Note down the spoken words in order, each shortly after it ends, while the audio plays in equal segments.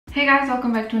Hey guys,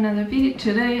 welcome back to another video.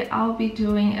 Today I'll be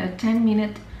doing a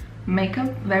 10-minute makeup,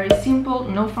 very simple,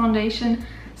 no foundation,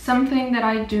 something that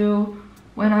I do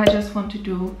when I just want to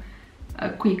do a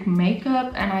quick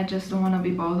makeup and I just don't want to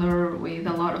be bothered with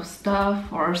a lot of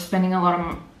stuff or spending a lot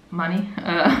of money,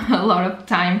 a lot of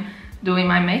time doing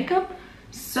my makeup.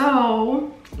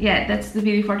 So yeah, that's the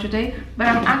video for today, but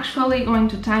I'm actually going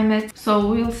to time it, so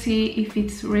we'll see if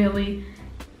it's really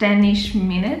 10-ish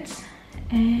minutes.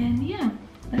 And yeah,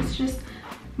 let's just...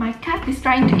 My cat is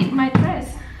trying to eat my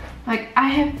dress. Like, I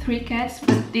have 3 cats,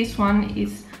 but this one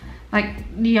is like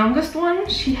the youngest one.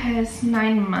 She has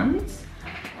 9 months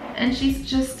and she's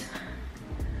just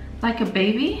like a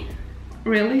baby.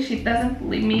 Really, she doesn't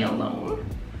leave me alone,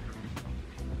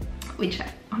 which I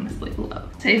honestly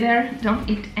love. Stay there, don't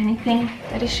eat anything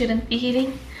that it shouldn't be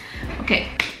eating. Okay,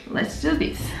 let's do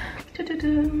this.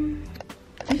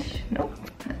 No,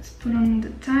 let's put on the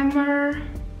timer.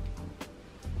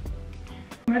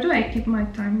 Where do I keep my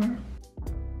timer?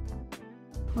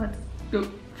 Let's go.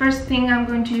 First thing, I'm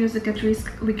going to use the Catrice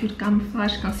Liquid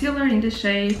Camouflage Concealer in the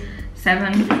shade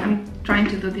 7. I'm trying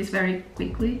to do this very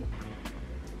quickly.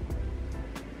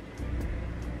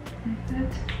 Like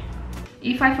that.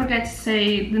 If I forget to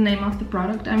say the name of the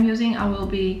product I'm using, I will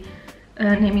be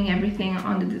naming everything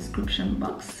on the description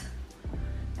box.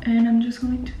 And I'm just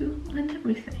going to blend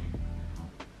everything.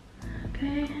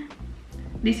 Okay.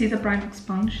 This is a Primark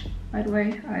sponge, by the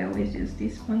way. I always use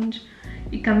this sponge.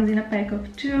 It comes in a pack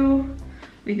of 2,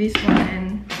 with this one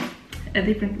and a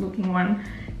different looking one.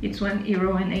 It's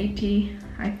 €1.80,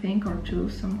 I think, or 2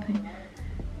 something,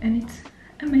 and it's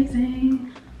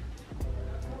amazing.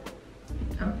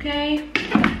 Okay,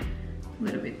 a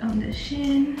little bit on the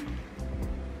chin.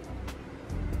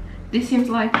 This seems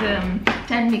like the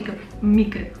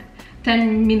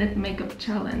 10-minute makeup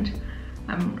challenge.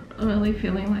 I'm really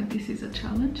feeling like this is a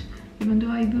challenge, even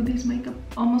though I do this makeup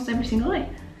almost every single day.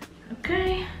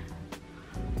 Okay.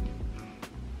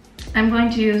 I'm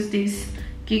going to use this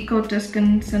Kiko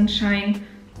Tuscan Sunshine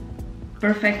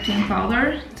Perfecting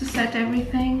Powder to set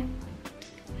everything.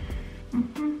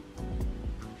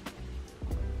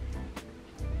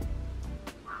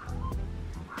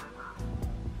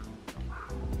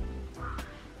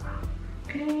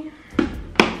 Okay.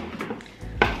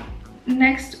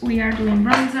 Next, we are doing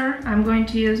bronzer. I'm going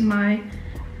to use my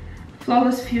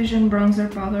Flawless Fusion bronzer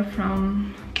powder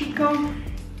from Kiko.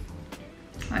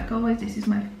 Like always, this is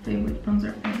my favorite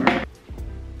bronzer ever.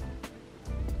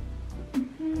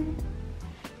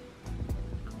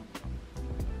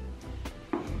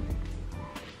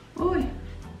 Oi.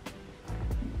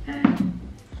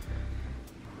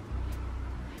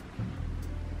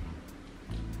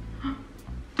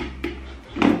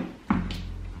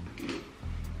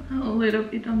 A little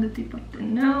bit on the tip of the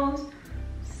nose,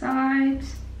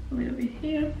 sides, a little bit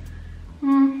here,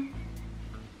 and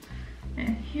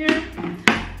here.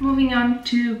 Moving on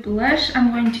to blush,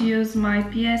 I'm going to use my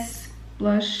PS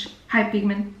Blush High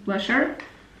Pigment Blusher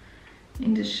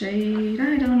in the shade,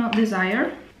 I don't know,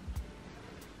 Desire.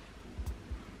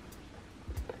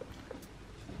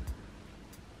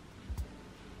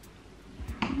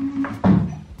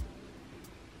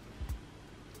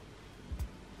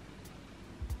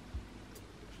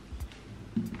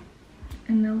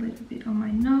 And a little bit on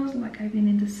my nose, like I've been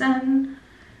in the sun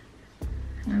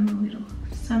and I'm a little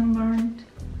sunburned,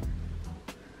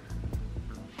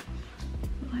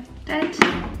 like that.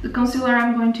 The concealer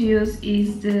I'm going to use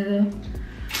is the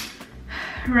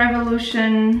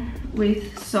Revolution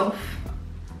with Soft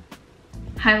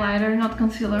highlighter, not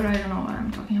concealer. I don't know what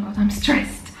I'm talking about, I'm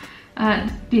stressed.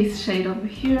 This shade over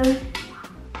here.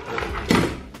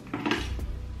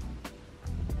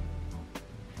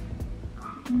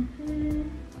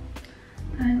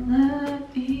 I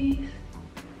love these.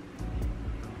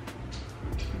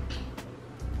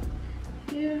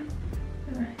 Here,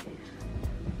 right,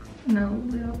 and a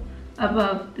little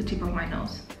above the tip of my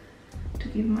nose to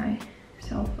give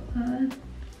myself a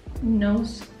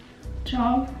nose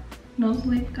job, nose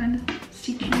lip kind of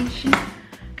situation.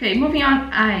 Okay, moving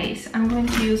on, eyes. I'm going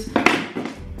to use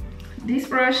this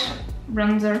brush,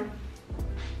 bronzer,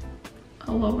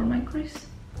 all over my crease.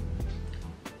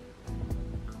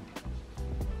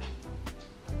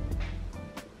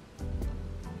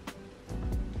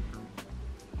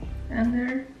 And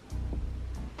there.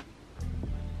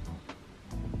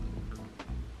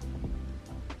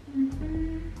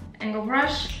 Angle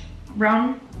brush,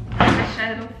 brown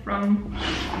eyeshadow from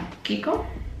Kiko.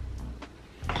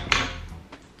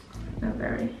 A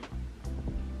very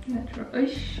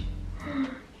natural-ish.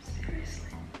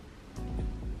 Seriously,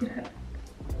 it happened.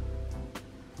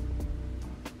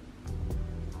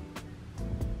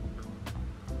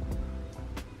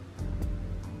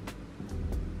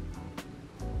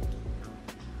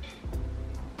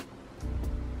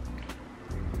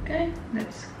 Okay,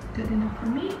 that's good enough for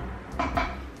me.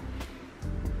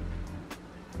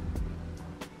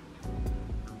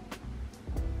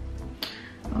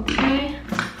 Okay,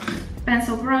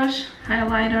 pencil brush,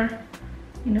 highlighter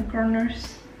in the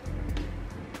corners.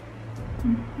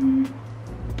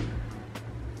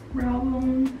 Brow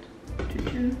bone.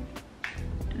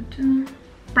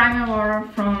 Primer water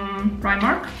from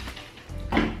Primark.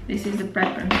 This is the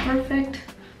Prep and Perfect.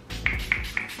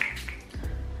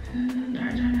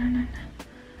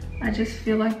 I just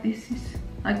feel like this is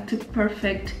like the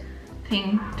perfect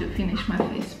thing to finish my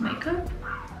face makeup.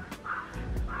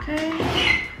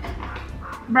 Okay.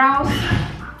 Brows.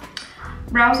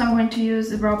 I'm going to use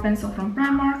the brow pencil from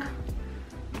Primark.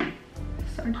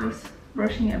 Start just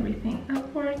brushing everything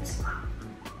upwards.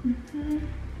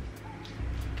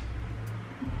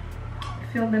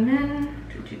 Fill them in.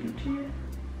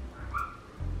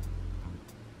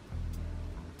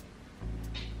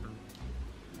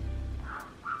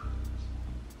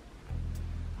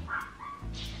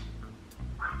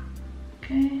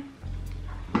 Ok.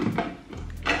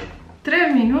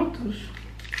 3 minutos.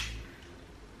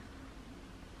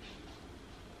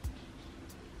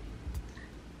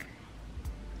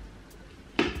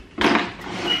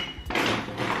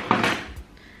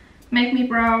 Make Me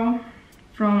Brow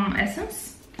from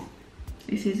Essence.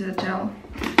 This is a gel,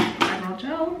 eyebrow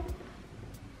gel.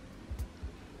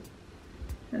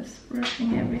 Just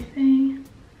brushing everything.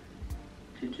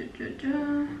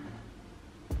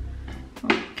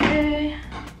 Okay.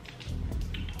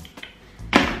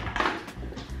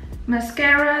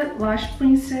 Mascara, Lash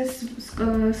Princess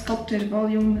Sculpted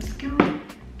Volume Mascara.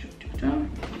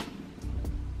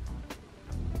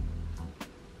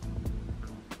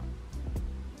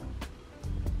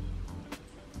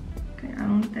 Okay,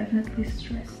 I'm definitely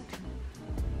stressed.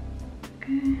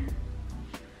 Okay.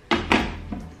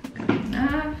 Good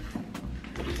enough.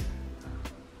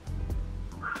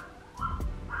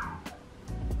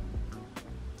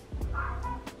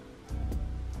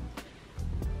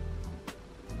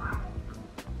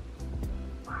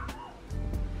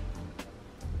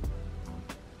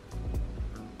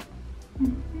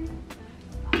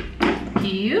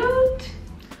 Cute.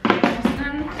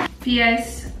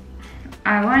 PS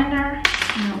eyeliner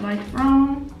in a light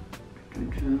brown.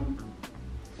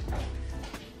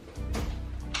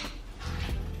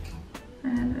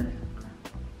 And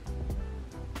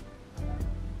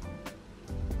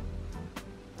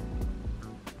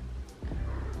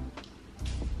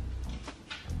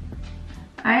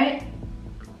I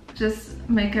just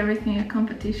make everything a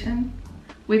competition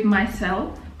with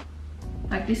myself.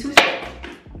 Like this was,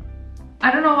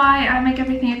 I don't know why I make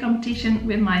everything a competition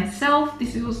with myself.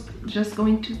 This was just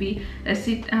going to be a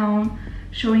sit down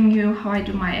showing you how I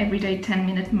do my everyday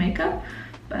 10-minute makeup.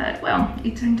 But well,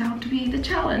 it turned out to be the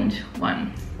challenge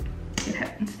one. It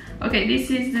happens. Okay, this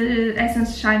is the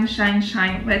Essence Shine Shine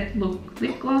Shine Wet Look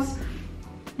Lip Gloss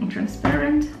in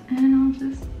transparent, and I'll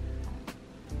just,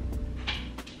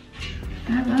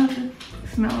 I love the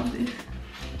smell of this.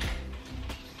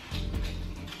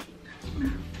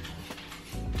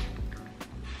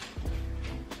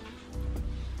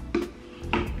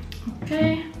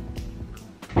 Okay.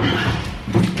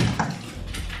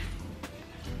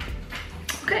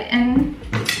 Okay, and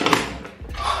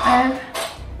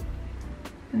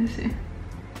let me see.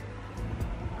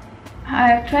 I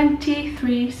have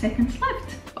 23 seconds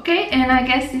left. Okay, and I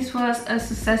guess this was a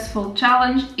successful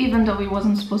challenge, even though it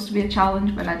wasn't supposed to be a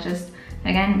challenge, but I just,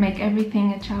 again, make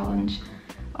everything a challenge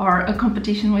or a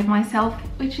competition with myself,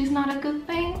 which is not a good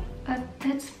thing, but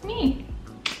that's me.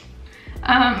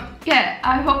 Yeah,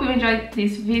 I hope you enjoyed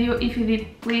this video. If you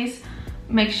did, please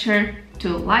make sure to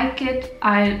like it.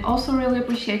 I also really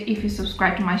appreciate if you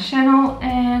subscribe to my channel.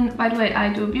 And by the way,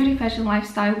 I do beauty, fashion,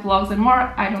 lifestyle, vlogs and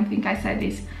more. I don't think I said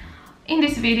this in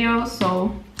this video,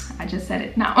 so I just said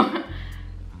it now.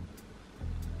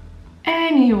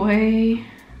 Anyway,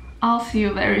 I'll see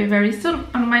you very, very soon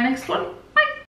on my next one.